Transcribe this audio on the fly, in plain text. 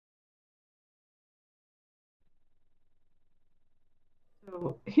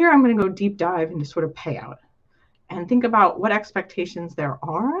So here I'm going to go deep dive into sort of payout and think about what expectations there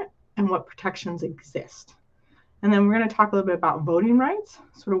are and what protections exist. And then we're going to talk a little bit about voting rights,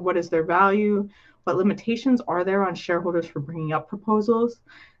 sort of what is their value, what limitations are there on shareholders for bringing up proposals.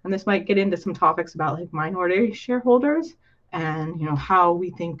 And this might get into some topics about like minority shareholders and how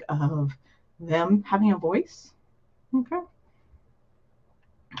we think of them having a voice. Okay.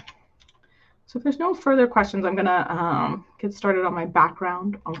 So if there's no further questions, I'm going to get started on my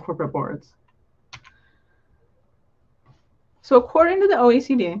background on corporate boards. So according to the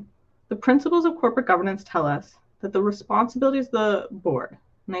OECD, the principles of corporate governance tell us that the responsibilities of the board,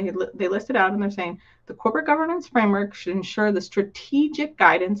 and they list it out and they're saying the corporate governance framework should ensure the strategic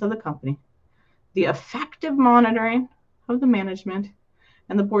guidance of the company, the effective monitoring of the management,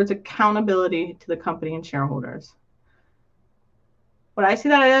 and the board's accountability to the company and shareholders. What I see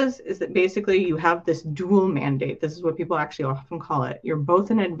that as is that basically you have this dual mandate. This is what people actually often call it. You're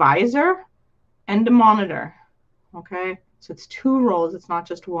both an advisor and a monitor. Okay, so it's two roles, it's not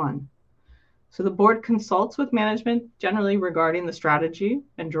just one. So the board consults with management generally regarding the strategy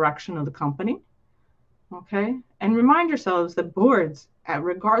and direction of the company. Okay, and remind yourselves that boards,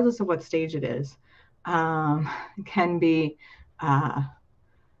 regardless of what stage it is, can be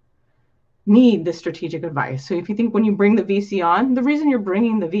need the strategic advice. So if you think when you bring the VC on, the reason you're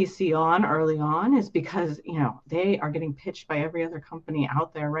bringing the VC on early on is because they are getting pitched by every other company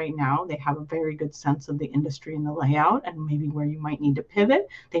out there right now. They have a very good sense of the industry and the layout and maybe where you might need to pivot.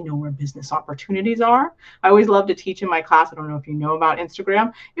 They know where business opportunities are. I always love to teach in my class. I don't know if you know about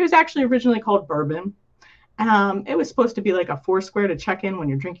Instagram. It was actually originally called Bourbon. It was supposed to be like a Foursquare to check in when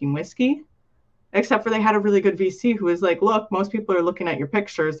you're drinking whiskey. Except for they had a really good VC who was like, look, most people are looking at your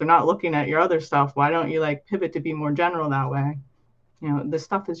pictures. They're not looking at your other stuff. Why don't you like pivot to be more general that way? This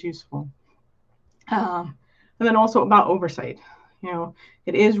stuff is useful. And then also about oversight.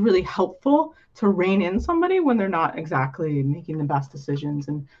 It is really helpful to rein in somebody when they're not exactly making the best decisions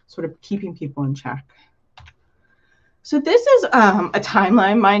and sort of keeping people in check. So this is a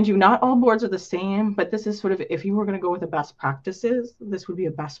timeline, mind you, not all boards are the same, but this is sort of, if you were going to go with the best practices, this would be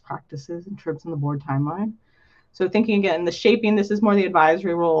a best practices in terms of the board timeline. So thinking again, the shaping, this is more the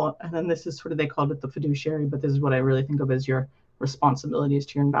advisory role, and then this is sort of, they called it the fiduciary, but this is what I really think of as your responsibilities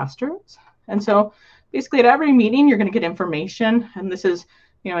to your investors. And so basically at every meeting, you're going to get information, and this is,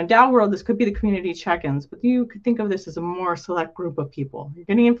 in DAO world, this could be the community check-ins, but you could think of this as a more select group of people. You're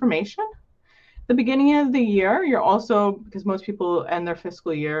getting information. The beginning of the year, you're also, because most people end their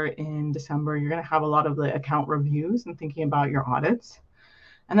fiscal year in December, you're going to have a lot of the account reviews and thinking about your audits.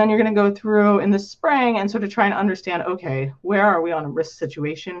 And then you're going to go through in the spring and sort of try and understand, okay, where are we on a risk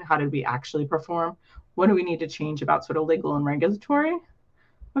situation? How did we actually perform? What do we need to change about sort of legal and regulatory?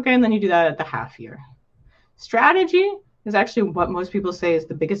 Okay, and then you do that at the half year. Strategy is actually what most people say is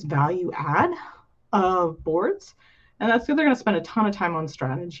the biggest value add of boards. And that's why they're going to spend a ton of time on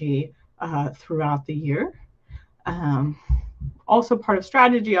strategy throughout the year. Also part of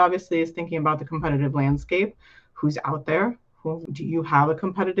strategy, obviously, is thinking about the competitive landscape. Who's out there? Do you have a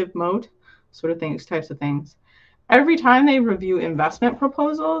competitive moat? Sort of things, types of things. Every time they review investment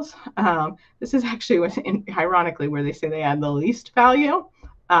proposals, this is actually ironically where they say they add the least value.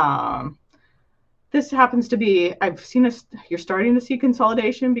 This happens to be, you're starting to see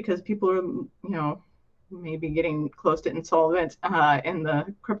consolidation because people are, maybe getting close to insolvent in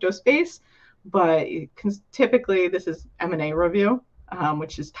the crypto space, but typically this is M&A review,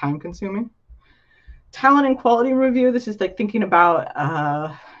 which is time consuming. Talent and quality review, this is like thinking about,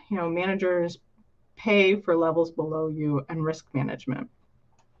 managers pay for levels below you and risk management.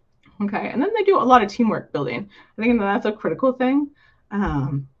 Okay, and then they do a lot of teamwork building. I think that's a critical thing.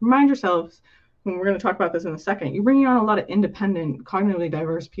 Remind yourselves, and we're going to talk about this in a second, you're bringing on a lot of independent, cognitively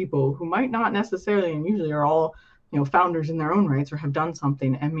diverse people who might not necessarily, and usually are all, founders in their own rights or have done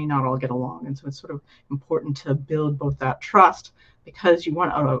something and may not all get along. And so it's sort of important to build both that trust, because you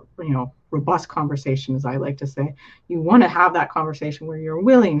want a, robust conversation, as I like to say. You want to have that conversation where you're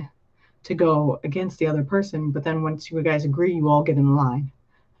willing to go against the other person, but then once you guys agree, you all get in line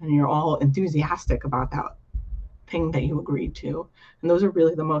and you're all enthusiastic about that thing that you agreed to. And those are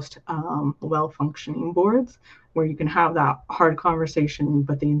really the most well-functioning boards, where you can have that hard conversation,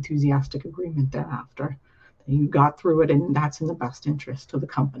 but the enthusiastic agreement thereafter. That you got through it, and that's in the best interest of the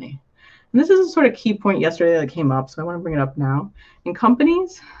company. And this is a sort of key point yesterday that came up, so I want to bring it up now. In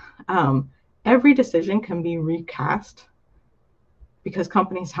companies, every decision can be recast because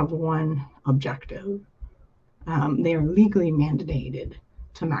companies have one objective. They are legally mandated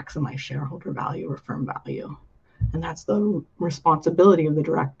to maximize shareholder value or firm value. And that's the responsibility of the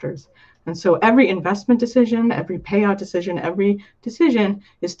directors And so every investment decision, every payout decision, every decision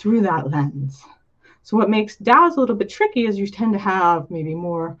is through that lens. So what makes DAOs a little bit tricky is you tend to have maybe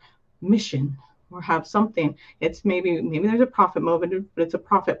more mission or have something. It's maybe there's a profit motive, but it's a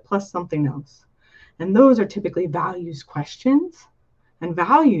profit plus something else. And those are typically values questions, and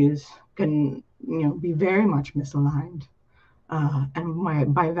values can be very much misaligned.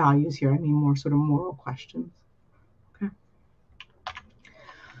 And by values here, I mean more sort of moral questions. Okay.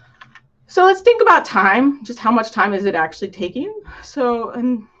 So let's think about time. Just how much time is it actually taking? So,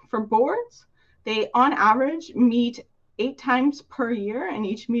 and for boards, they on average meet 8 times per year, and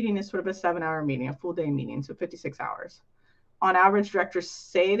each meeting is sort of a 7-hour meeting, a full day meeting, so 56 hours. On average, directors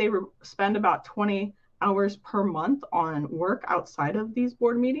say they spend about 20 hours per month on work outside of these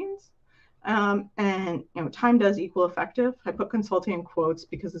board meetings. And time does equal effective. I put consulting in quotes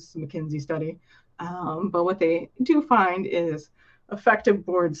because this is a McKinsey study. But what they do find is effective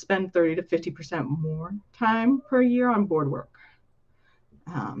boards spend 30 to 50% more time per year on board work.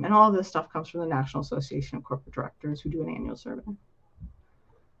 And all of this stuff comes from the National Association of Corporate Directors, who do an annual survey.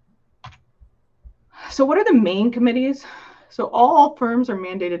 So what are the main committees? So all firms are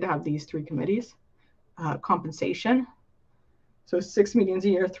mandated to have these 3 committees. Compensation. So 6 meetings a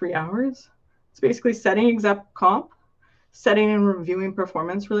year, 3 hours. It's basically setting exec comp, setting and reviewing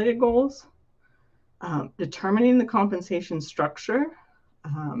performance-related goals, determining the compensation structure.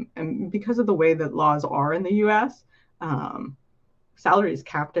 And because of the way that laws are in the US, salary is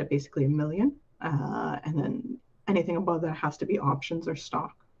capped at basically $1 million. And then anything above that has to be options or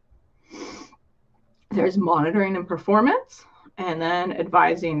stock. There's monitoring and performance, and then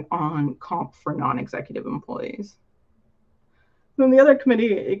advising on comp for non-executive employees. Then the other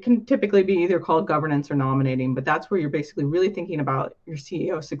committee, it can typically be either called governance or nominating, but that's where you're basically really thinking about your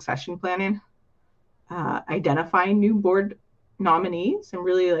CEO succession planning, identifying new board nominees, and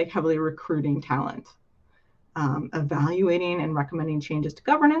really like heavily recruiting talent, evaluating and recommending changes to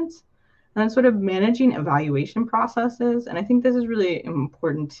governance, and then sort of managing evaluation processes. And I think this is really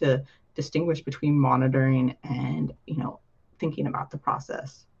important to distinguish between monitoring and, thinking about the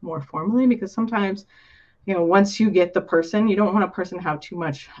process more formally, because sometimes, once you get the person, you don't want a person to have too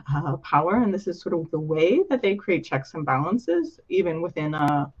much power. And this is sort of the way that they create checks and balances, even within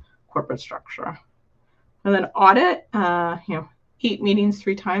a corporate structure. And then audit, 8 meetings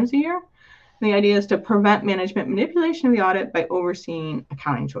 3 times a year. And the idea is to prevent management manipulation of the audit by overseeing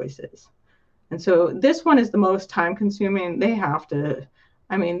accounting choices. And so this one is the most time consuming.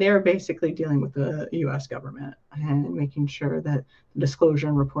 They're basically dealing with the US government and making sure that the disclosure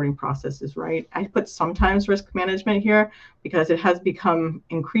and reporting process is right. I put sometimes risk management here because it has become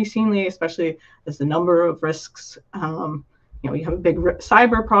increasingly, especially as the number of risks, you have a big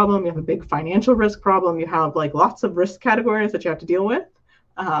cyber problem, you have a big financial risk problem, you have like lots of risk categories that you have to deal with.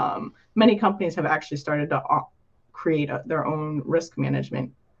 Many companies have actually started to create their own risk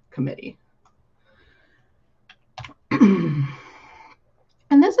management committee.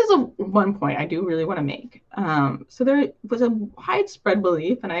 And this is one point I do really want to make. So there was a widespread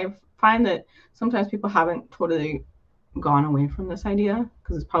belief, and I find that sometimes people haven't totally gone away from this idea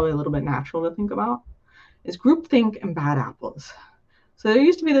because it's probably a little bit natural to think about, is groupthink and bad apples. So there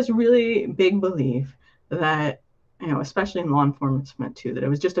used to be this really big belief that, especially in law enforcement too, that it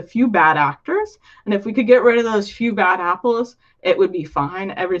was just a few bad actors. And if we could get rid of those few bad apples, it would be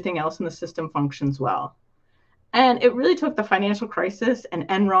fine. Everything else in the system functions well. And it really took the financial crisis and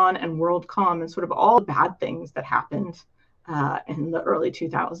Enron and WorldCom and sort of all the bad things that happened in the early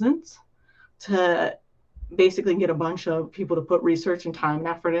 2000s to basically get a bunch of people to put research and time and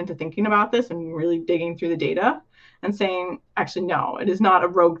effort into thinking about this and really digging through the data and saying, actually, no, it is not a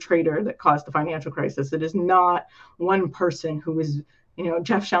rogue trader that caused the financial crisis. It is not one person who was,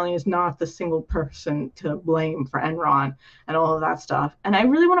 Jeff Shelling is not the single person to blame for Enron and all of that stuff. And I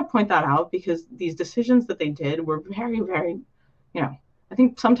really want to point that out because these decisions that they did were very, very, I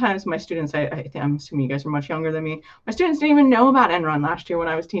think sometimes my students, I'm assuming you guys are much younger than me, my students didn't even know about Enron last year when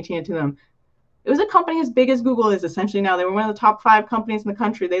I was teaching it to them. It was a company as big as Google is essentially now. They were one of the top 5 companies in the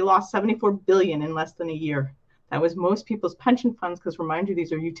country. They lost $74 billion in less than a year. That was most people's pension funds, because remind you,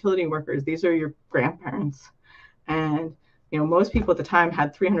 these are utility workers. These are your grandparents. And most people at the time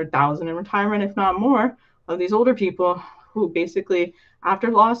had $300,000 in retirement, if not more, of these older people who basically, after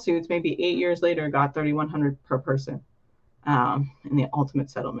lawsuits, maybe 8 years later, got $3,100 per person in the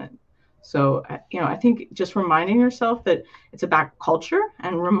ultimate settlement. So, I think just reminding yourself that it's about culture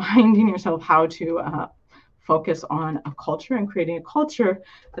and reminding yourself how to focus on a culture and creating a culture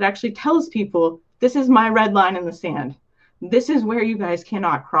that actually tells people, this is my red line in the sand. This is where you guys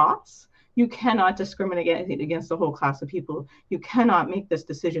cannot cross. You cannot discriminate against the whole class of people. You cannot make this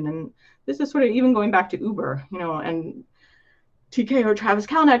decision. And this is sort of even going back to Uber, and TK or Travis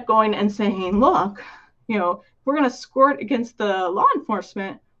Kalanick going and saying, look, we're going to skirt against the law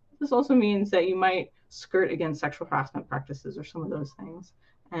enforcement. This also means that you might skirt against sexual harassment practices or some of those things.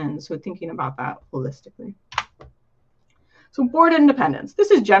 And so thinking about that holistically. So board independence.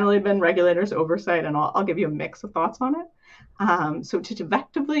 This has generally been regulators' oversight, and I'll give you a mix of thoughts on it. So to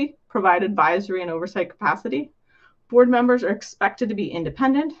effectively provide advisory and oversight capacity, board members are expected to be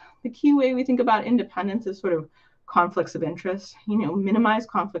independent. The key way we think about independence is sort of conflicts of interest, minimize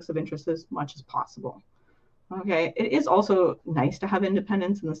conflicts of interest as much as possible. Okay, it is also nice to have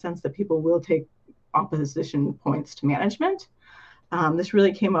independence in the sense that people will take opposition points to management. This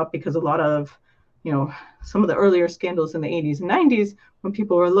really came up because a lot of, some of the earlier scandals in the 80s and 90s, when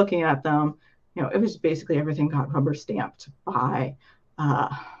people were looking at them, it was basically everything got rubber stamped by,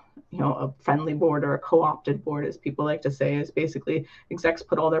 a friendly board or a co-opted board, as people like to say, is basically execs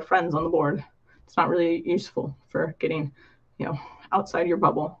put all their friends on the board. It's not really useful for getting, outside your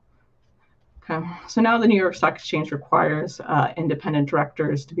bubble. Okay, so now the New York Stock Exchange requires independent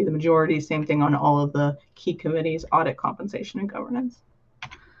directors to be the majority. Same thing on all of the key committees, audit, compensation, and governance.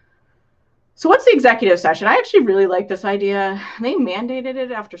 So what's the executive session? I actually really like this idea. They mandated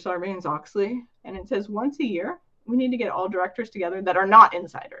it after Sarbanes-Oxley, and it says once a year, we need to get all directors together that are not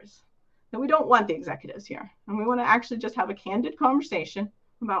insiders. And we don't want the executives here. And we want to actually just have a candid conversation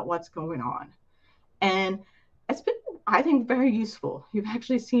about what's going on. And it's been, I think, very useful. You've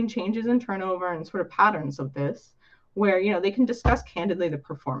actually seen changes in turnover and sort of patterns of this where, they can discuss candidly the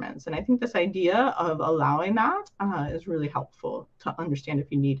performance. And I think this idea of allowing that is really helpful to understand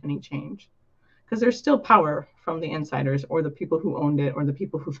if you need any change. Because there's still power from the insiders or the people who owned it or the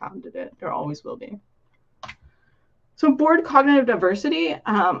people who founded it. There always will be. So board cognitive diversity,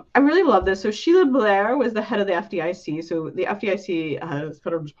 I really love this. So Sheila Blair was the head of the FDIC. So the FDIC is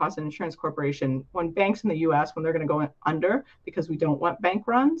Federal Deposit Insurance Corporation. When banks in the US, when they're going to go under because we don't want bank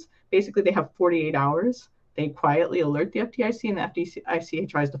runs, basically they have 48 hours. They quietly alert the FDIC and the FDIC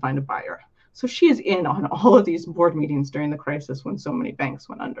tries to find a buyer. So she is in on all of these board meetings during the crisis when so many banks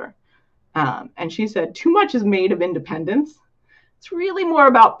went under. And she said, too much is made of independence. It's really more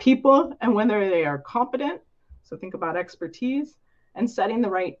about people and whether they are competent. So think about expertise and setting the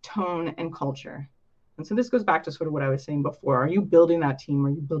right tone and culture. And so this goes back to sort of what I was saying before. Are you building that team? Are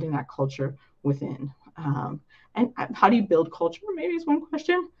you building that culture within? And how do you build culture? Maybe is one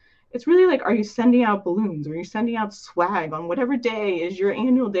question. It's really like, are you sending out balloons? Are you sending out swag on whatever day is your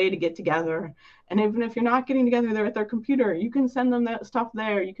annual day to get together? And even if you're not getting together there at their computer, you can send them that stuff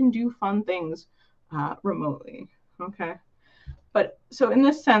there. You can do fun things remotely. Okay. But so in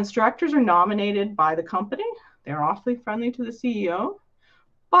this sense, directors are nominated by the company. They're awfully friendly to the CEO,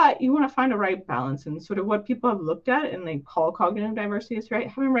 but you want to find a right balance. And sort of what people have looked at and they call cognitive diversity is right,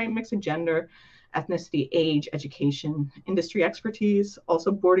 having a right mix of gender, ethnicity, age, education, industry expertise,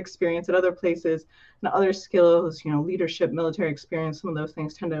 also board experience at other places, and other skills, leadership, military experience. Some of those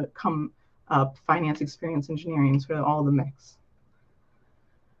things tend to come up, finance experience, engineering, sort of all the mix.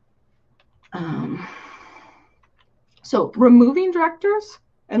 So removing directors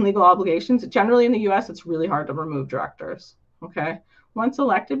and legal obligations, generally in the US, it's really hard to remove directors, okay? Once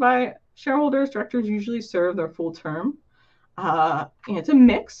elected by shareholders, directors usually serve their full term. It's a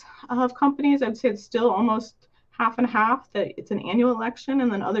mix of companies. I'd say it's still almost half and half, that it's an annual election,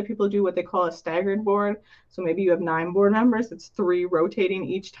 and then other people do what they call a staggered board. So maybe you have 9 board members, it's 3 rotating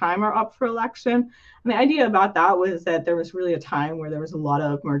each time are up for election. And the idea about that was that there was really a time where there was a lot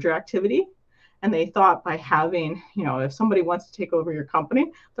of merger activity. And they thought by having, if somebody wants to take over your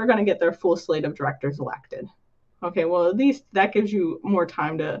company, they're going to get their full slate of directors elected. Okay, well, at least that gives you more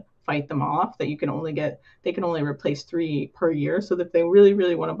time to fight them off, that they can only replace 3 per year. So that if they really,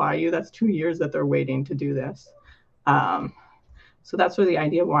 really want to buy you, that's 2 years that they're waiting to do this. So that's sort of the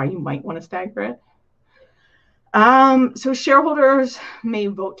idea why you might want to stagger it. So shareholders may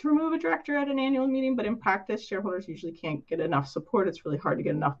vote to remove a director at an annual meeting, but in practice, shareholders usually can't get enough support. It's really hard to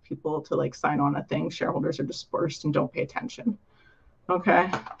get enough people to sign on a thing. Shareholders are dispersed and don't pay attention. Okay,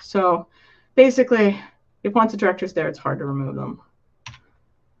 so basically, if once a director's there, it's hard to remove them.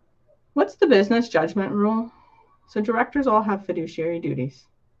 What's the business judgment rule? So directors all have fiduciary duties.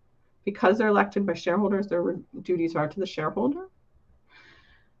 Because they're elected by shareholders, their duties are to the shareholder.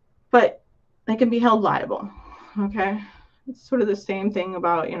 But they can be held liable. Okay, it's sort of the same thing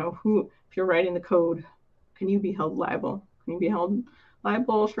about, if you're writing the code, can you be held liable? Can you be held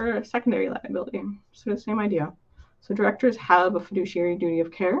liable for secondary liability? Sort of the same idea. So directors have a fiduciary duty of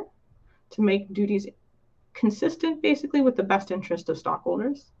care to make duties consistent, basically, with the best interest of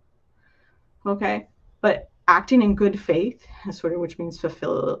stockholders. Okay, but acting in good faith, sort of, which means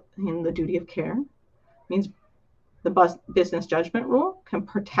fulfilling the duty of care, means the business judgment rule can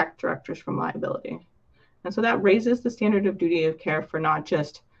protect directors from liability. And so that raises the standard of duty of care for not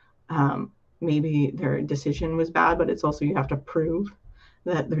just maybe their decision was bad, but it's also you have to prove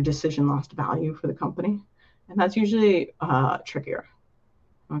that their decision lost value for the company. And that's usually trickier.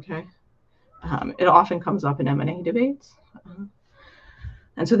 Okay. It often comes up in M&A debates.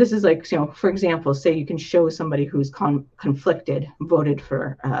 And so this is like, for example, say you can show somebody who's conflicted voted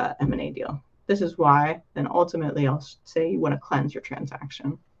for M&A deal. This is why then ultimately I'll say you want to cleanse your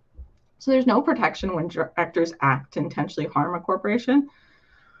transaction. So there's no protection when directors act to intentionally harm a corporation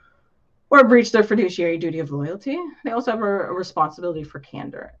or breach their fiduciary duty of loyalty. They also have a responsibility for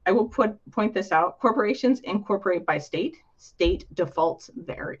candor. I will point this out. Corporations incorporate by state. State defaults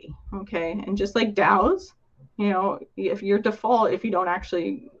vary, okay? And just like DAOs, if your default, if you don't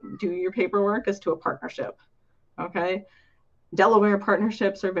actually do your paperwork, is to a partnership, okay? Delaware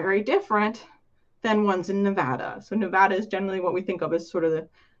partnerships are very different than ones in Nevada. So Nevada is generally what we think of as sort of the,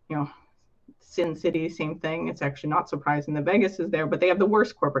 Sin City, same thing. It's actually not surprising that Vegas is there, but they have the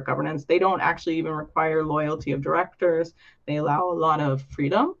worst corporate governance. They don't actually even require loyalty of directors. They allow a lot of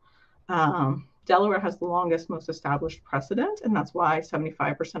freedom. Delaware has the longest, most established precedent, and that's why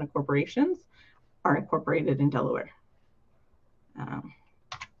 75% of corporations are incorporated in Delaware.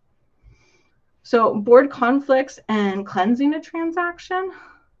 So board conflicts and cleansing a transaction.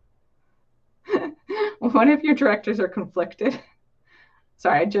 What if your directors are conflicted?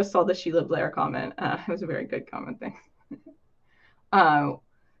 Sorry, I just saw the Sheila Blair comment. It was a very good comment, thanks.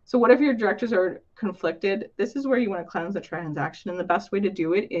 So what if your directors are conflicted? This is where you want to cleanse the transaction. And the best way to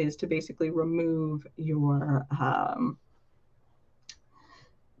do it is to basically remove your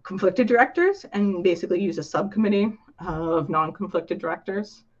conflicted directors and basically use a subcommittee of non-conflicted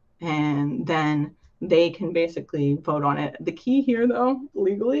directors. And then they can basically vote on it. The key here, though,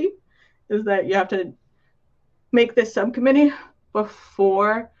 legally, is that you have to make this subcommittee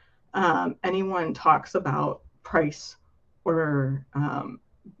before anyone talks about price or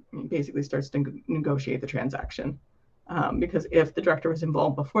basically starts to negotiate the transaction. Because if the director was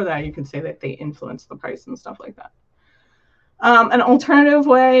involved before that, you can say that they influence the price and stuff like that. An alternative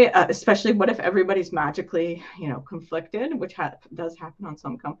way, especially what if everybody's magically, conflicted, which does happen on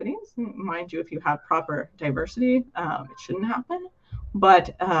some companies. Mind you, if you have proper diversity, it shouldn't happen.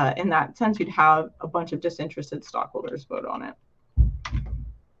 But in that sense, you'd have a bunch of disinterested stockholders vote on it.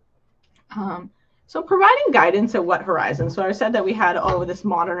 So providing guidance at what horizon? So I said that we had, this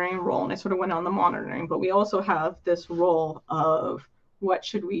monitoring role, and I sort of went on the monitoring, but we also have this role of what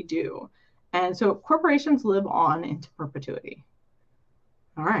should we do? And so corporations live on into perpetuity.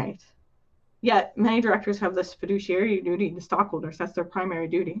 All right. Yet many directors have this fiduciary duty to stockholders. That's their primary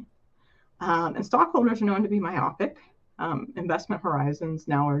duty. And stockholders are known to be myopic. Investment horizons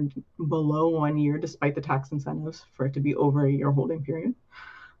now are below 1 year, despite the tax incentives for it to be over a year holding period.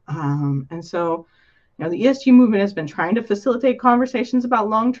 And so, the ESG movement has been trying to facilitate conversations about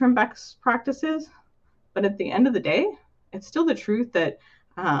long-term best practices, but at the end of the day, it's still the truth that,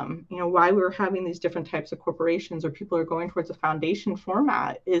 why we're having these different types of corporations or people are going towards a foundation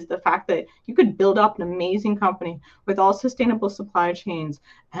format is the fact that you could build up an amazing company with all sustainable supply chains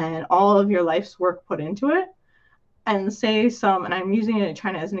and all of your life's work put into it. And say and I'm using it in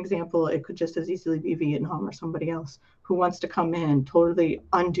China as an example, it could just as easily be Vietnam or somebody else who wants to come in, totally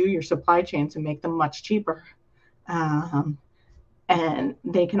undo your supply chains and make them much cheaper. And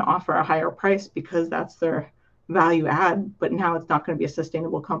they can offer a higher price because that's their value add, but now it's not going to be a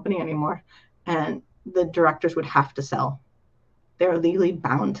sustainable company anymore. And the directors would have to sell. They're legally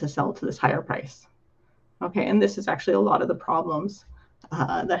bound to sell to this higher price. Okay, and this is actually a lot of the problems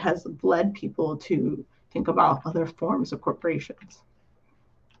that has led people to think about other forms of corporations.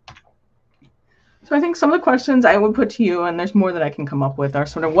 So I think some of the questions I would put to you, and there's more that I can come up with, are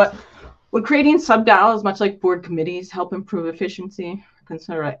sort of what would creating sub-DAOs, much like board committees, help improve efficiency?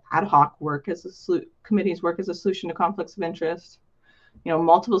 Consider ad hoc work as committees work as a solution to conflicts of interest.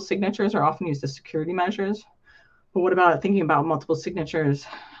 Multiple signatures are often used as security measures. But what about thinking about multiple signatures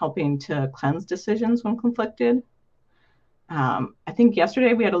helping to cleanse decisions when conflicted? I think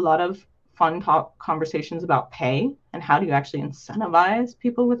yesterday we had a lot of fun conversations about pay and how do you actually incentivize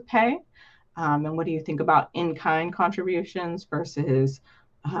people with pay? And what do you think about in-kind contributions versus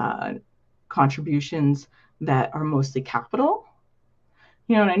contributions that are mostly capital?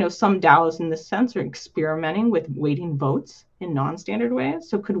 And I know some DAOs in this sense are experimenting with weighting votes in non-standard ways.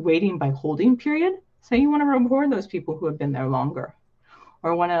 So could weighting by holding period, say you want to reward those people who have been there longer,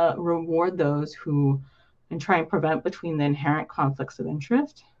 or want to reward those who and try and prevent between the inherent conflicts of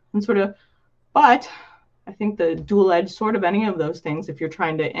interest and sort of But I think the dual-edged sword of any of those things, if you're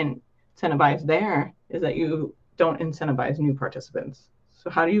trying to incentivize there, is that you don't incentivize new participants. So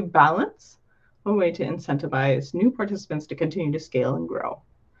how do you balance a way to incentivize new participants to continue to scale and grow?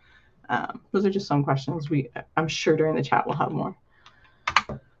 Those are just some questions. I'm sure during the chat we'll have more.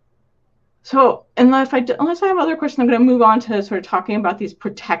 So unless I have other questions, I'm going to move on to sort of talking about these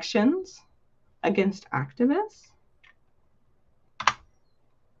protections against activists.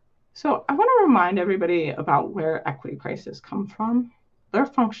 So I want to remind everybody about where equity prices come from. They're a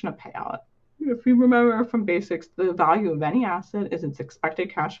function of payout. If you remember from basics, the value of any asset is its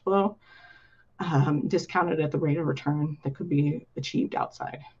expected cash flow discounted at the rate of return that could be achieved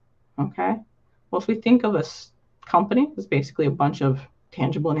outside. Okay. Well, if we think of a company as basically a bunch of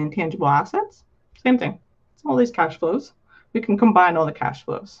tangible and intangible assets, same thing. It's all these cash flows. We can combine all the cash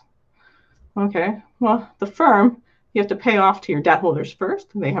flows. Okay. Well, the firm, you have to pay off to your debt holders first.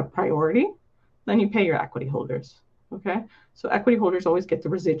 They have priority. Then you pay your equity holders. Okay. So equity holders always get the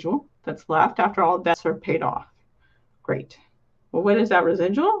residual that's left after all debts are paid off. Great. Well, what is that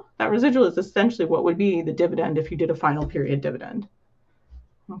residual? That residual is essentially what would be the dividend if you did a final period dividend.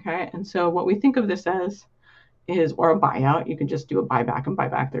 Okay. And so what we think of this as is, or a buyout, you can just do a buyback and buy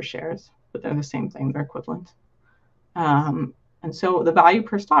back their shares, but they're the same thing. They're equivalent. And so the value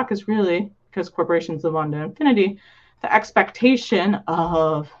per stock is really, because corporations live on to infinity, the expectation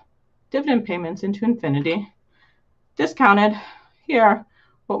of dividend payments into infinity, discounted here.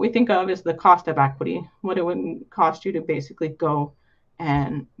 What we think of is the cost of equity, what it would cost you to basically go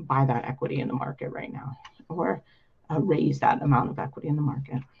and buy that equity in the market right now, or raise that amount of equity in the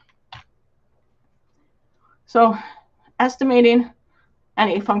market. So estimating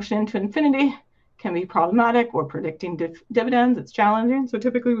any function into infinity can be problematic, or predicting dividends, it's challenging. So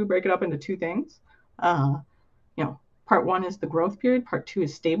typically we break it up into two things. Part one is the growth period, part two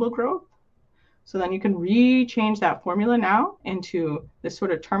is stable growth. So then you can rechange that formula now into this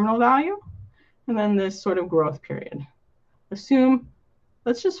sort of terminal value, and then this sort of growth period. Let's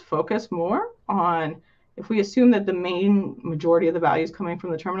just focus more on, if we assume that the main majority of the value is coming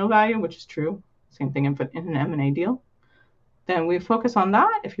from the terminal value, which is true, same thing in an M&A deal, then we focus on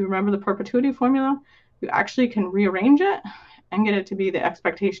that. If you remember the perpetuity formula, you actually can rearrange it and get it to be the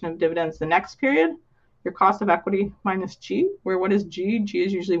expectation of dividends the next period, your cost of equity minus G, where what is G? G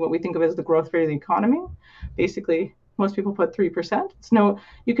is usually what we think of as the growth rate of the economy. Basically, most people put 3%.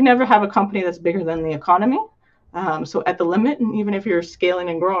 You can never have a company that's bigger than the economy. So at the limit, and even if you're scaling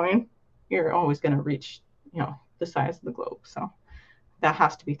and growing, you're always going to reach, the size of the globe. So that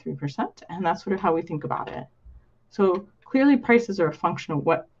has to be 3%, and that's sort of how we think about it. So clearly, prices are a function of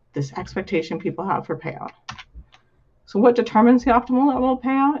what this expectation people have for payout. So what determines the optimal level of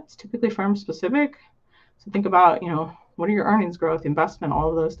payout? It's typically firm specific. So think about, what are your earnings growth, investment, all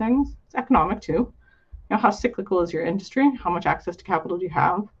of those things. It's economic too. How cyclical is your industry? How much access to capital do you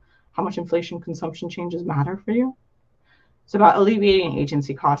have? How much inflation consumption changes matter for you? It's about alleviating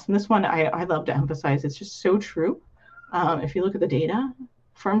agency costs. And this one I love to emphasize. It's just so true. If you look at the data,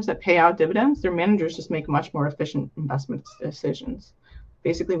 firms that pay out dividends, their managers just make much more efficient investment decisions.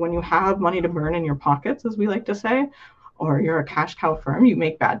 Basically, when you have money to burn in your pockets, as we like to say, or you're a cash cow firm, you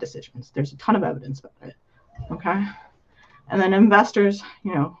make bad decisions. There's a ton of evidence about it. Okay. And then investors,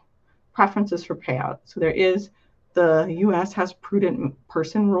 preferences for payout. So the US has prudent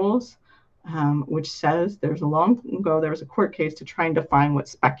person rules, which says there was a court case to try and define what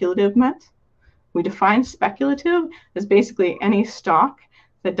speculative meant. We define speculative as basically any stock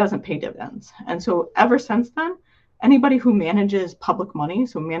that doesn't pay dividends. And so ever since then, anybody who manages public money,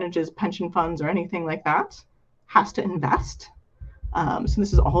 so manages pension funds or anything like that, has to invest. So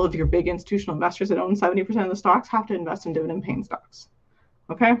this is all of your big institutional investors that own 70% of the stocks have to invest in dividend paying stocks.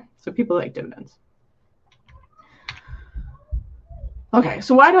 Okay, so people like dividends. Okay,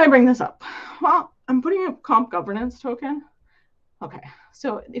 so why do I bring this up? Well, I'm putting a comp governance token. Okay,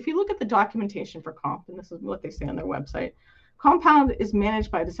 so if you look at the documentation for comp, and this is what they say on their website, Compound is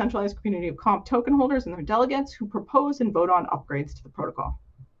managed by a decentralized community of comp token holders and their delegates who propose and vote on upgrades to the protocol.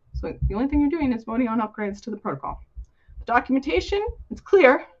 So the only thing you're doing is voting on upgrades to the protocol. The documentation, it's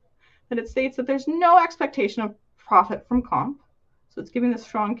clear that it states that there's no expectation of profit from comp. So it's giving a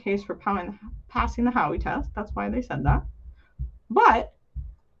strong case for passing the Howey test. That's why they said that. But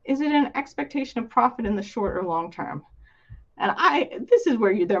is it an expectation of profit in the short or long term? And this is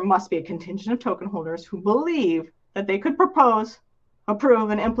where there must be a contingent of token holders who believe that they could propose, approve,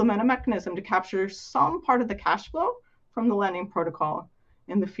 and implement a mechanism to capture some part of the cash flow from the lending protocol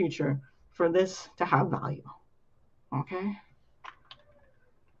in the future for this to have value. Okay.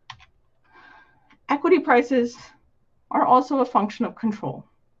 Equity prices are also a function of control.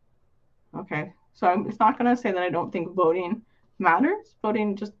 Okay, so it's not going to say that I don't think voting matters.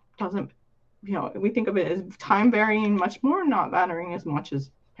 Voting just doesn't, we think of it as time varying much more, not mattering as much as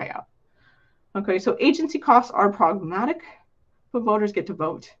payout. Okay, so agency costs are problematic, but voters get to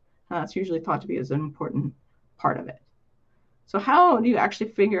vote. And that's usually thought to be as an important part of it. So how do you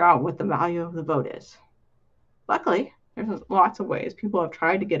actually figure out what the value of the vote is? Luckily, there's lots of ways people have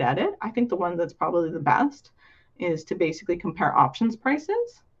tried to get at it. I think the one that's probably the best is to basically compare options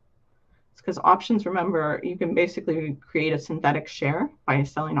prices. Because options, remember, you can basically create a synthetic share by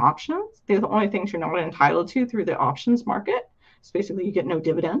selling options. They're the only things you're not entitled to through the options market. So basically, you get no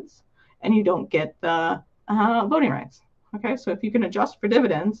dividends and you don't get the voting rights. Okay, so if you can adjust for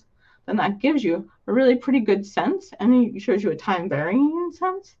dividends, then that gives you a really pretty good sense, and it shows you a time varying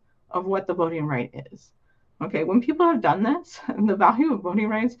sense of what the voting right is. Okay, when people have done this, the value of voting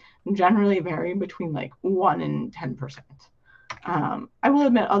rights generally vary between like 1 and 10%. I will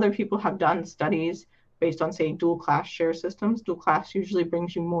admit other people have done studies based on, say, dual class share systems. Dual class usually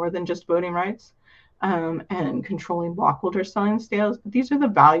brings you more than just voting rights and controlling blockholder selling sales. But these are the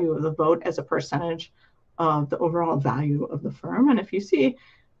value of the vote as a percentage of the overall value of the firm. And if you see,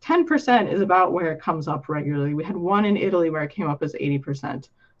 10% is about where it comes up regularly. We had one in Italy where it came up as 80%.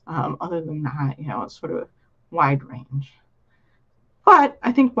 Other than that, it's sort of a wide range. But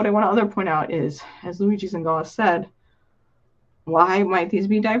I think what I want to point out is, as Luigi Zingala said, why might these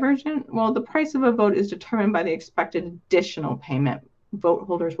be divergent? Well, the price of a vote is determined by the expected additional payment vote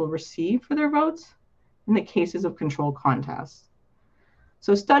holders will receive for their votes in the cases of controlled contests.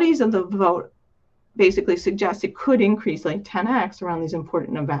 So studies of the vote basically suggest it could increase like 10x around these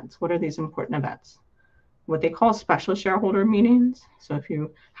important events. What are these important events? What they call special shareholder meetings. So if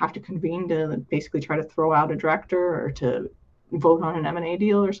you have to convene to basically try to throw out a director or to vote on an M&A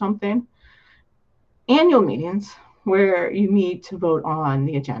deal or something. Annual meetings, where you meet to vote on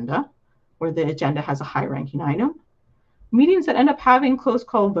the agenda, where the agenda has a high-ranking item. Meetings that end up having close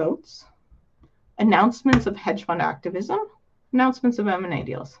call votes. Announcements of hedge fund activism. Announcements of M&A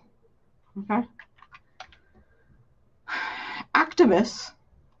deals. Okay. Activists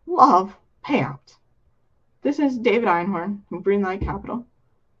love payout. This is David Einhorn from Greenlight Capital.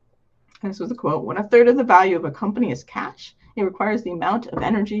 And this was a quote: "When a third of the value of a company is cash, it requires the amount of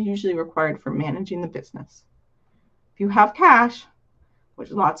energy usually required for managing the business. If you have cash,"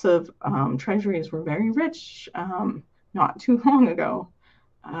 which lots of treasuries were very rich not too long ago,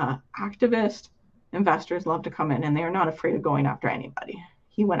 activist investors love to come in, and they are not afraid of going after anybody.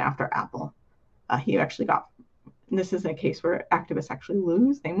 He went after Apple. He actually got, this is a case where activists actually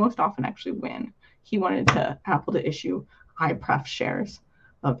lose. They most often actually win. He wanted Apple to issue iPref shares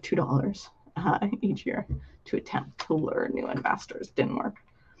of $2 each year to attempt to lure new investors. Didn't work.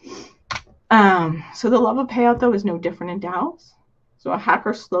 So the love of payout, though, is no different in DAOs. So a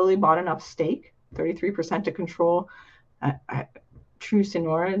hacker slowly bought enough stake, 33%, to control a true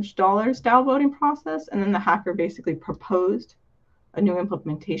seigniorage dollars DAO voting process. And then the hacker basically proposed a new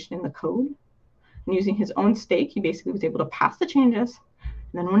implementation in the code. And using his own stake, he basically was able to pass the changes.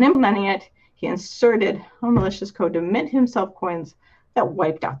 And then when implementing it, he inserted a malicious code to mint himself coins that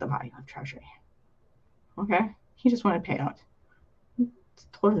wiped out the value of Treasury. Okay? He just wanted payout. It's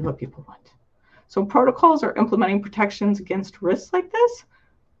totally what people want. So protocols are implementing protections against risks like this.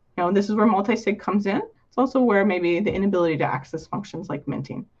 This is where multi-sig comes in. It's also where maybe the inability to access functions like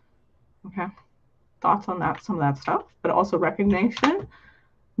minting. Okay? Thoughts on that, some of that stuff, but also recognition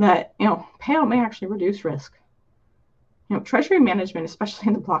that, payout may actually reduce risk. Treasury management, especially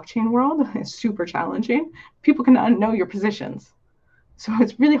in the blockchain world, is super challenging. People cannot know your positions. So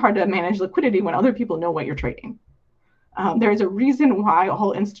it's really hard to manage liquidity when other people know what you're trading. There is a reason why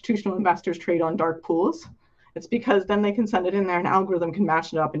all institutional investors trade on dark pools. It's because then they can send it in there, an algorithm can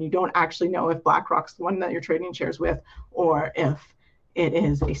match it up, and you don't actually know if BlackRock's the one that you're trading shares with or if it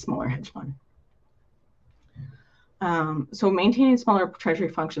is a smaller hedge fund. So maintaining smaller treasury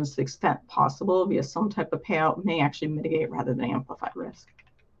functions to the extent possible via some type of payout may actually mitigate rather than amplify risk.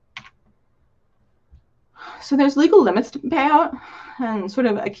 So there's legal limits to payout, and sort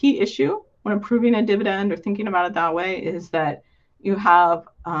of a key issue when approving a dividend or thinking about it that way is that you have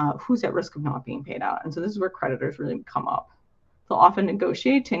who's at risk of not being paid out. And so this is where creditors really come up. They'll often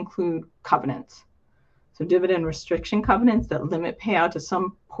negotiate to include covenants. So dividend restriction covenants that limit payout to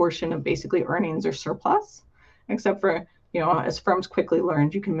some portion of basically earnings or surplus, except for, as firms quickly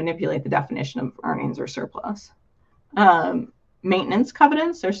learned, you can manipulate the definition of earnings or surplus. Maintenance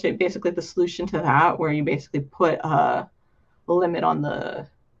covenants are basically the solution to that, where you basically put a limit on the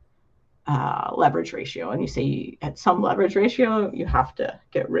leverage ratio, and you say at some leverage ratio you have to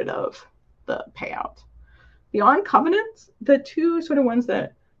get rid of the payout. Beyond covenants, the two sort of ones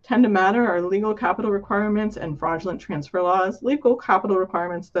that tend to matter are legal capital requirements and fraudulent transfer laws. Legal capital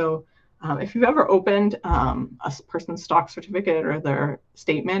requirements, though, if you've ever opened a person's stock certificate or their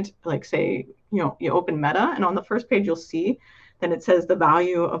statement, like say, you open Meta, and on the first page you'll see that it says the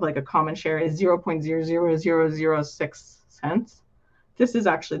value of like a common share is 0.00006 cents. This is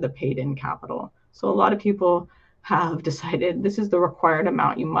actually the paid-in capital. So a lot of people have decided this is the required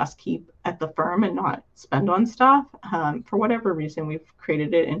amount you must keep at the firm and not spend on stuff. For whatever reason, we've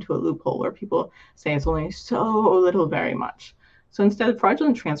created it into a loophole where people say it's only so little, very much. So instead,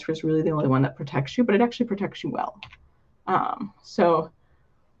 fraudulent transfer is really the only one that protects you, but it actually protects you well. So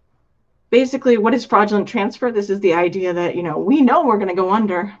basically, what is fraudulent transfer? This is the idea that, we know we're going to go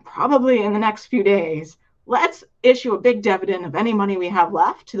under probably in the next few days. Let's issue a big dividend of any money we have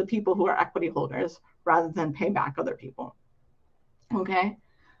left to the people who are equity holders rather than pay back other people. Okay,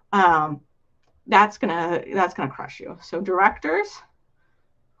 that's gonna crush you. So directors,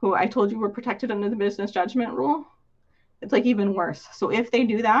 who I told you were protected under the business judgment rule, it's like even worse. So if they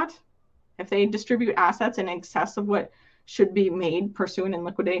do that, if they distribute assets in excess of what should be made pursuant in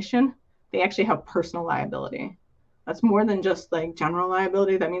liquidation, they actually have personal liability. That's more than just like general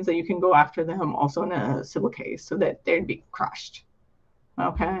liability. That means that you can go after them also in a civil case, so that they'd be crushed.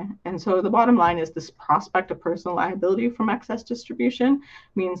 Okay, and so the bottom line is this prospect of personal liability from excess distribution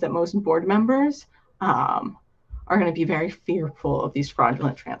means that most board members are going to be very fearful of these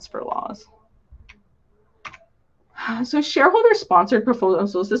fraudulent transfer laws. So shareholder-sponsored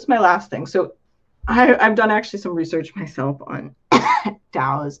proposals, this is my last thing. So I've done actually some research myself on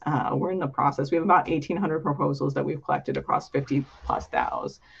DAOs. We're in the process. We have about 1,800 proposals that we've collected across 50 plus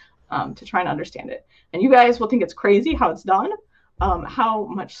DAOs to try and understand it. And you guys will think it's crazy how it's done. How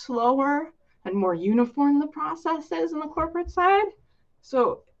much slower and more uniform the process is on the corporate side.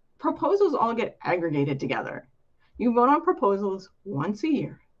 So proposals all get aggregated together. You vote on proposals once a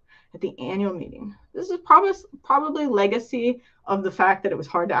year at the annual meeting. This is probably legacy of the fact that it was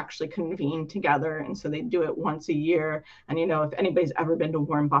hard to actually convene together, and so they do it once a year. And if anybody's ever been to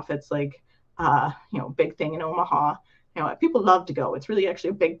Warren Buffett's big thing in Omaha, people love to go. It's really actually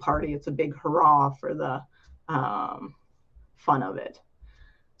a big party. It's a big hurrah for the fun of it.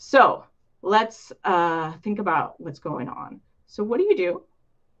 So let's think about what's going on. So what do?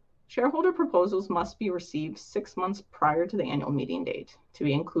 Shareholder proposals must be received 6 months prior to the annual meeting date to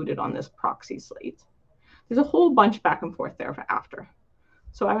be included on this proxy slate. There's a whole bunch back and forth there after.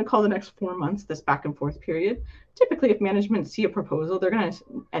 So I would call the next 4 months this back and forth period. Typically, if management see a proposal, they're going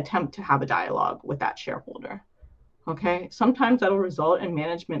to attempt to have a dialogue with that shareholder. Okay, sometimes that'll result in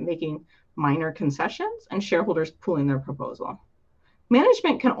management making minor concessions and shareholders pulling their proposal.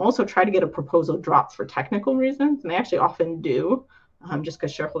 Management can also try to get a proposal dropped for technical reasons, and they actually often do, just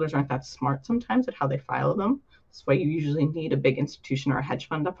because shareholders aren't that smart sometimes at how they file them. That's why you usually need a big institution or a hedge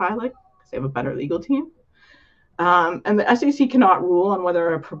fund to file it, because they have a better legal team. And the SEC cannot rule on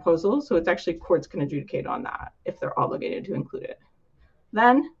whether a proposal, so it's actually courts can adjudicate on that if they're obligated to include it.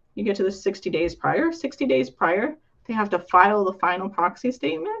 Then you get to the 60 days prior. 60 days prior, they have to file the final proxy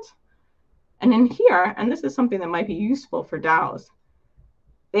statement. And in here, and this is something that might be useful for DAOs,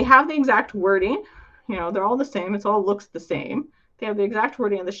 they have the exact wording. They're all the same. It all looks the same. They have the exact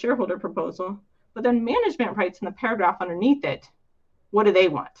wording of the shareholder proposal, but then management writes in the paragraph underneath it, what do they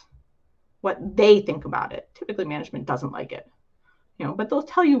want? What they think about it. Typically, management doesn't like it, but they'll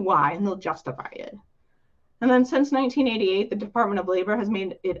tell you why and they'll justify it. And then since 1988, the Department of Labor has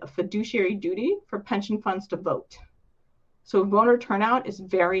made it a fiduciary duty for pension funds to vote. So voter turnout is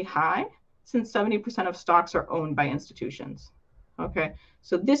very high since 70% of stocks are owned by institutions. Okay,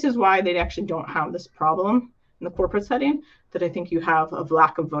 so this is why they actually don't have this problem in the corporate setting that I think you have of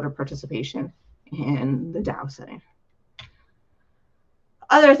lack of voter participation in the DAO setting.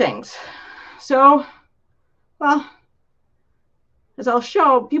 Other things. So, well, as I'll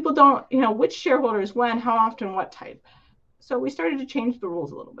show, people don't, which shareholders, when, how often, what type. So we started to change the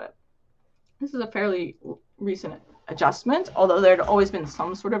rules a little bit. This is a fairly recent adjustment, although there had always been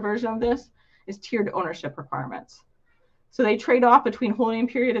some sort of version of this, is tiered ownership requirements. So they trade off between holding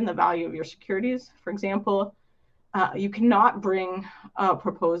period and the value of your securities. For example, you cannot bring a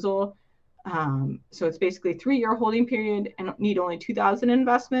proposal. So it's basically 3-year holding period and need only $2,000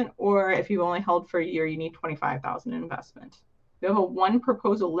 investment, or if you've only held for a year, you need $25,000 investment. You have a 1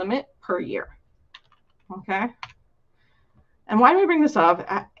 proposal limit per year. Okay. And why do I bring this up?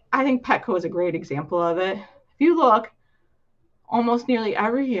 I think Petco is a great example of it. If you look, almost nearly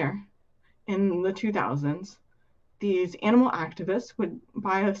every year in the 2000s, these animal activists would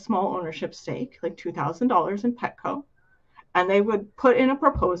buy a small ownership stake, like $2,000 in Petco, and they would put in a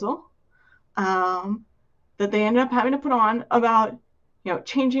proposal that they ended up having to put on about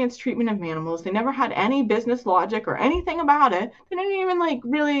changing its treatment of animals. They never had any business logic or anything about it. They didn't even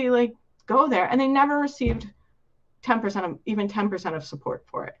really go there, and they never received 10% of, even 10% of support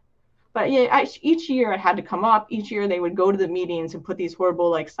for it. But yeah, each year it had to come up. Each year they would go to the meetings and put these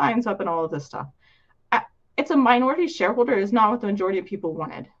horrible signs up and all of this stuff. It's a minority shareholder is not what the majority of people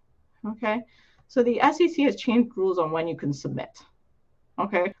wanted. Okay, so the SEC has changed rules on when you can submit.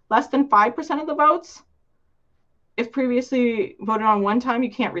 Okay, less than 5% of the votes, if previously voted on one time,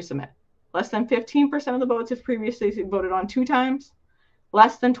 you can't resubmit. Less than 15% of the votes if previously voted on 2 times.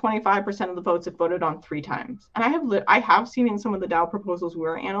 Less than 25% of the votes if voted on 3 times. And I have seen in some of the DAO proposals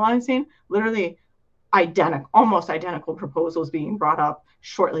we're analyzing, literally almost identical proposals being brought up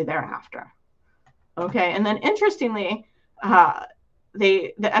shortly thereafter. Okay, and then interestingly,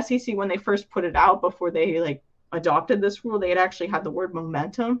 the SEC, when they first put it out before they adopted this rule, they had actually had the word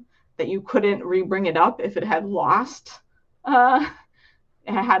momentum, that you couldn't re-bring it up if it had lost, it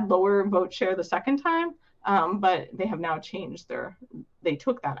had lower vote share the second time. But they have now changed they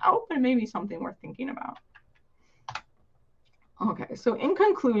took that out, but it may be something worth thinking about. Okay, so in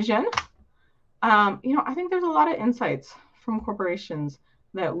conclusion, I think there's a lot of insights from corporations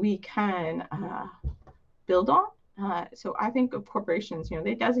that we can build on. So I think of corporations,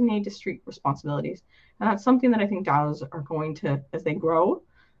 they designate discrete responsibilities. And that's something that I think DAOs are going to, as they grow,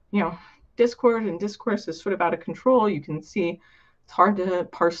 Discord and discourse is sort of out of control. You can see it's hard to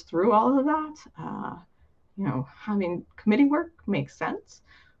parse through all of that. Having committee work makes sense,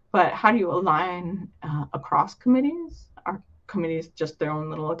 but how do you align across committees? Are committees just their own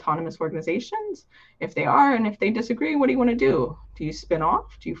little autonomous organizations? If they are, and if they disagree, what do you want to do? Do you spin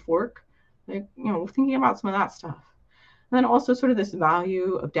off? Do you fork? Thinking about some of that stuff. And then also sort of this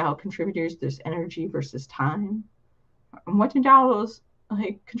value of DAO contributors, there's energy versus time. And what do DAOs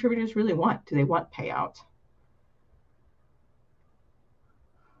contributors really want? Do they want payout?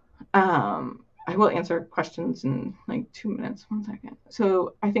 I will answer questions in 2 minutes. 1 second.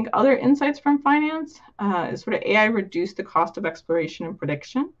 So I think other insights from finance is sort of AI reduce the cost of exploration and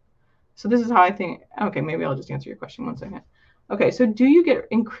prediction. So this is how I think, okay, maybe I'll just answer your question 1 second. Okay, so do you get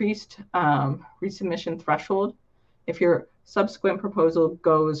increased resubmission threshold if your subsequent proposal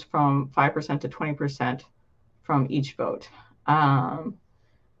goes from 5% to 20% from each vote?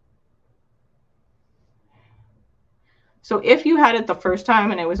 So if you had it the first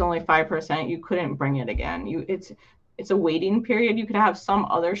time and it was only 5%, you couldn't bring it again. It's a waiting period. You could have some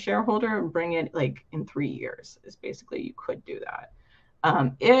other shareholder bring it in 3 years. Is basically you could do that.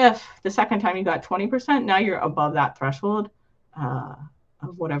 If the second time you got 20%, now you're above that threshold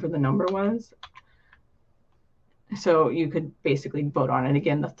of whatever the number was. So you could basically vote on it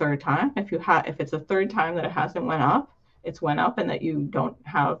again the third time. If it's the third time that it hasn't went up, it's went up, and that you don't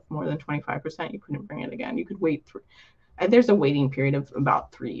have more than 25%, you couldn't bring it again. You could wait through. There's a waiting period of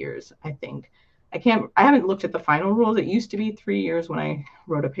about 3 years, I think. I haven't looked at the final rules. It used to be 3 years when I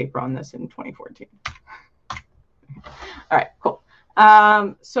wrote a paper on this in 2014. All right, cool.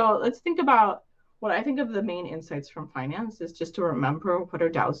 So let's think about what I think of the main insights from finance is just to remember what are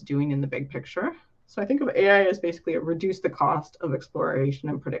DAOs doing in the big picture. So I think of AI as basically reduce the cost of exploration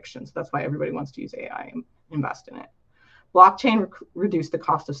and prediction. So that's why everybody wants to use AI and invest in it. Blockchain reduce the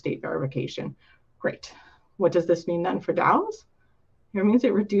cost of state verification. Great. What does this mean then for DAOs? It means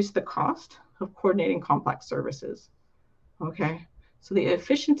it reduced the cost of coordinating complex services. Okay, so the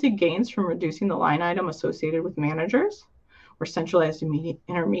efficiency gains from reducing the line item associated with managers or centralized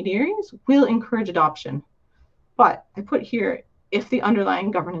intermediaries will encourage adoption. But I put here, if the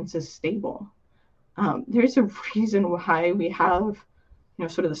underlying governance is stable, there's a reason why we have,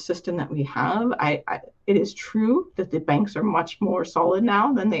 sort of the system that we have. It is true that the banks are much more solid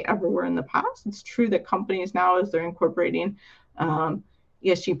now than they ever were in the past. It's true that companies now, as they're incorporating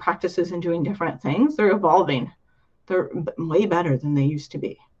ESG practices and doing different things, they're evolving. They're way better than they used to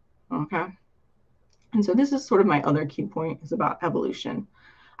be. Okay. And so this is sort of my other key point is about evolution.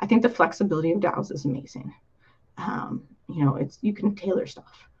 I think the flexibility of DAOs is amazing. You can tailor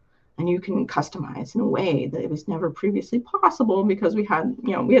stuff and you can customize in a way that it was never previously possible because we had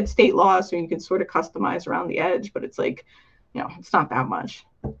state laws, so you could sort of customize around the edge, but it's it's not that much.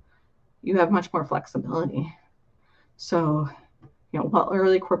 You have much more flexibility. So, while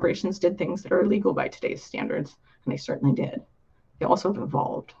early corporations did things that are illegal by today's standards, and they certainly did, they also have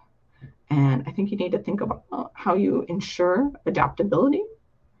evolved. And I think you need to think about how you ensure adaptability.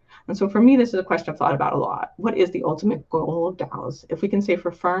 And so for me, this is a question I've thought about a lot. What is the ultimate goal of DAOs? If we can say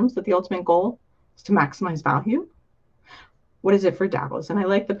for firms that the ultimate goal is to maximize value, what is it for DAOs? And I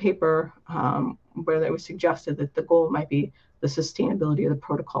like the paper where it was suggested that the goal might be the sustainability of the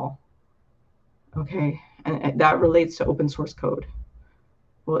protocol. Okay, and that relates to open source code.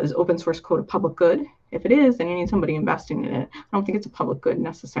 well, is open source code a public good? If it is, then you need somebody investing in it. I don't think it's a public good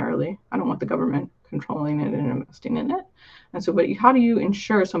necessarily. I don't want the government controlling it and investing in it. And so, but how do you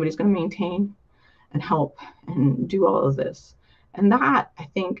ensure somebody's going to maintain and help and do all of this? And that, I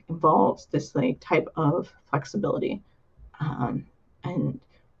think, involves this like type of flexibility, and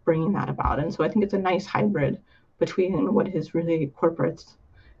bringing that about. And so I think it's a nice hybrid between what is really corporates.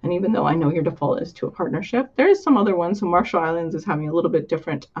 And even though I know your default is to a partnership, there is some other ones. So Marshall Islands is having a little bit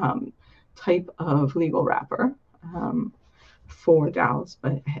different type of legal wrapper for DAOs,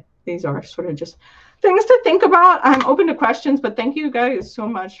 but these are sort of just things to think about. I'm open to questions, but thank you guys so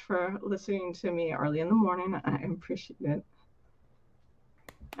much for listening to me early in the morning. I appreciate it.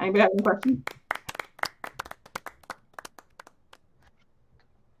 Anybody have any questions?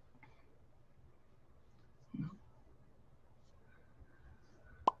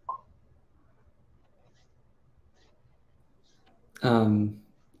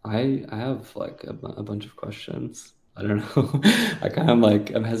 I have like a bunch of questions. I don't know. I kind of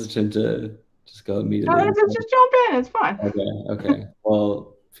like, I'm hesitant to just go immediately. No, just jump in. It's fine. Okay.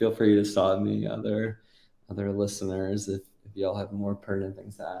 Well, feel free to stop me, other listeners, if y'all have more pertinent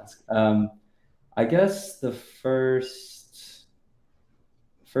things to ask. I guess the first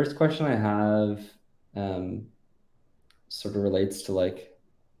question I have sort of relates to like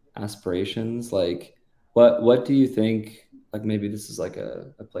aspirations. Like, what do you think? Like, maybe this is like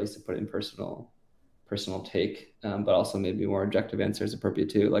a place to put in personal take, but also maybe more objective answer is appropriate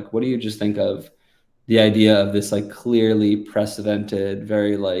too. Like, what do you just think of the idea of this like clearly precedented,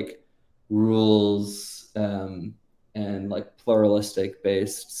 very like rules and like pluralistic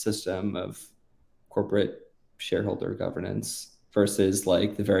based system of corporate shareholder governance versus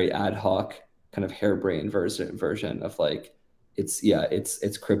like the very ad hoc kind of harebrained version of like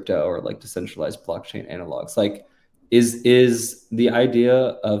it's crypto or like decentralized blockchain analogs? Like, is the idea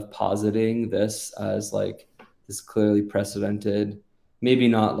of positing this as like this clearly precedented, maybe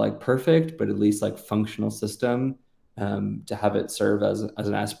not like perfect, but at least like functional system, to have it serve as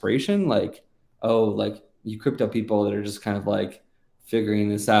an aspiration? Like, oh, like you crypto people that are just kind of like figuring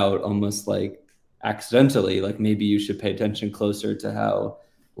this out almost like accidentally, like maybe you should pay attention closer to how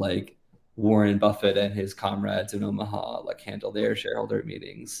like Warren Buffett and his comrades in Omaha like handle their shareholder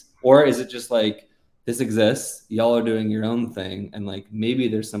meetings? Or is it just like, this exists, y'all are doing your own thing, and like maybe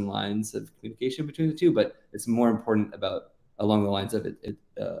there's some lines of communication between the two, but it's more important about along the lines of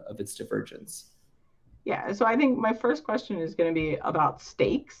of its divergence? Yeah, so I think my first question is going to be about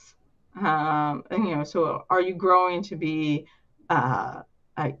stakes. And so are you growing to be, are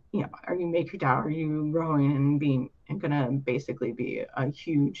you MakerDAO? Are you growing and going to basically be a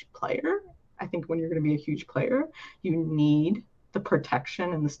huge player? I think when you're going to be a huge player, you need the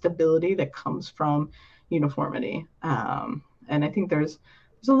protection and the stability that comes from uniformity. And I think there's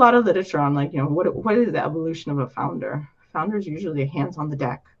a lot of literature on like, what is the evolution of a founder? Founders usually hands on the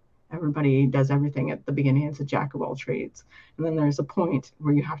deck. Everybody does everything at the beginning. It's a jack of all trades. And then there's a point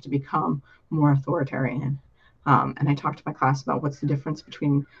where you have to become more authoritarian. And I talked to my class about what's the difference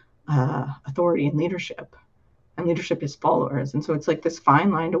between authority and leadership. And leadership is followers. And so it's like this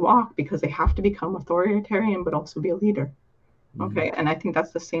fine line to walk because they have to become authoritarian, but also be a leader. Okay. And I think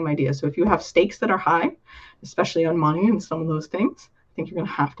that's the same idea. So if you have stakes that are high, especially on money and some of those things, I think you're going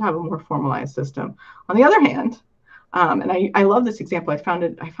to have a more formalized system. On the other hand, and I love this example. I found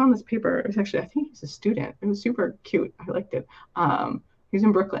this paper. It was actually, I think he was a student. It was super cute. I liked it. He's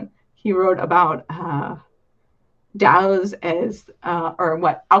in Brooklyn. He wrote about DAOs as, or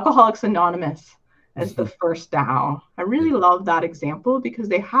what, Alcoholics Anonymous as the first DAO. I really love that example because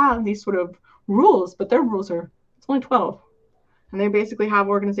they have these sort of rules, but their rules it's only 12. And they basically have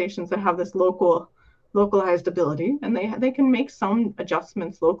organizations that have this localized ability, and they can make some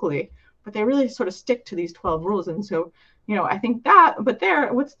adjustments locally, but they really sort of stick to these 12 rules. And so, I think that, but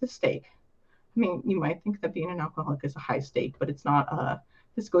what's the stake? I mean, you might think that being an alcoholic is a high stake, but it's not.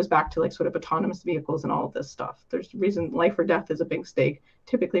 This goes back to like sort of autonomous vehicles and all of this stuff. There's a reason life or death is a big stake.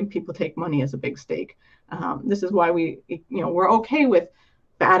 Typically, people take money as a big stake. This is why we're okay with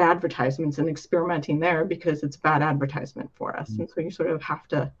bad advertisements and experimenting there because it's bad advertisement for us. And so you sort of have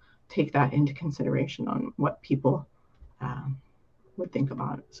to take that into consideration on what people would think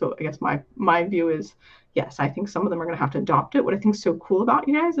about it. So I guess my view is, yes, I think some of them are going to have to adopt it. What I think is so cool about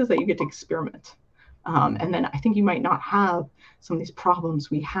you guys is that you get to experiment. And then I think you might not have some of these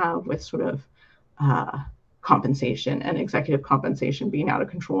problems we have with sort of compensation and executive compensation being out of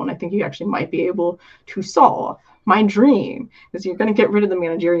control. And I think you actually might be able to solve. My dream is you're going to get rid of the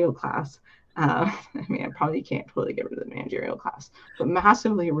managerial class. I mean, I probably can't totally get rid of the managerial class, but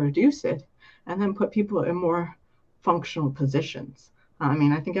massively reduce it and then put people in more functional positions. I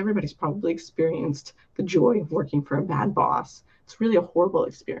mean, I think everybody's probably experienced the joy of working for a bad boss. It's really a horrible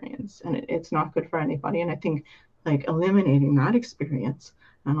experience, and it's not good for anybody. And I think like eliminating that experience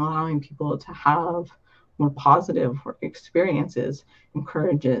and allowing people to have more positive work experiences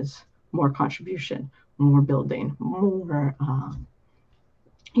encourages more contribution, more building, more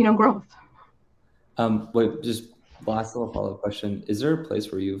growth. Wait, just last little follow-up question. Is there a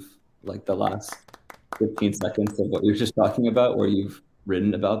place where you've, like the last 15 seconds of what you were just talking about, where you've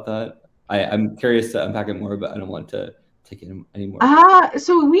written about that? I'm curious to unpack it more, but I don't want to take any more.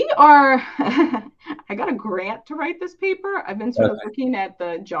 So we are, I got a grant to write this paper. I've been sort of looking at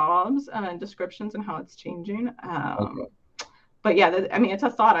the jobs descriptions and how it's changing. Okay. But yeah, I mean, it's a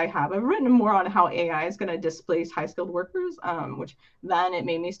thought I have. I've written more on how AI is going to displace high-skilled workers, which then it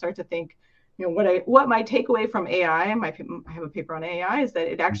made me start to think, what my takeaway from AI, I have a paper on AI, is that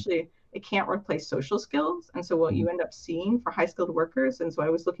it can't replace social skills. And so what you end up seeing for high-skilled workers, and so I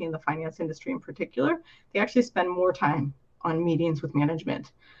was looking in the finance industry in particular, they actually spend more time on meetings with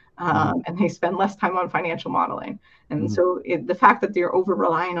management. And they spend less time on financial modeling. And so the fact that they're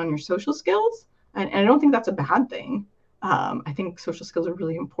over-relying on your social skills, and I don't think that's a bad thing. I think social skills are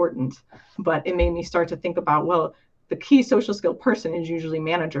really important, but it made me start to think about, well, the key social skill person is usually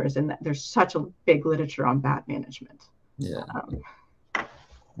managers, and there's such a big literature on bad management. Yeah.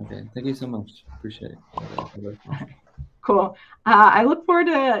 Okay. Thank you so much. Appreciate it. Cool. I look forward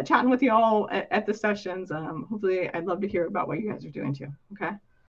to chatting with you all at the sessions. Hopefully, I'd love to hear about what you guys are doing too. Okay.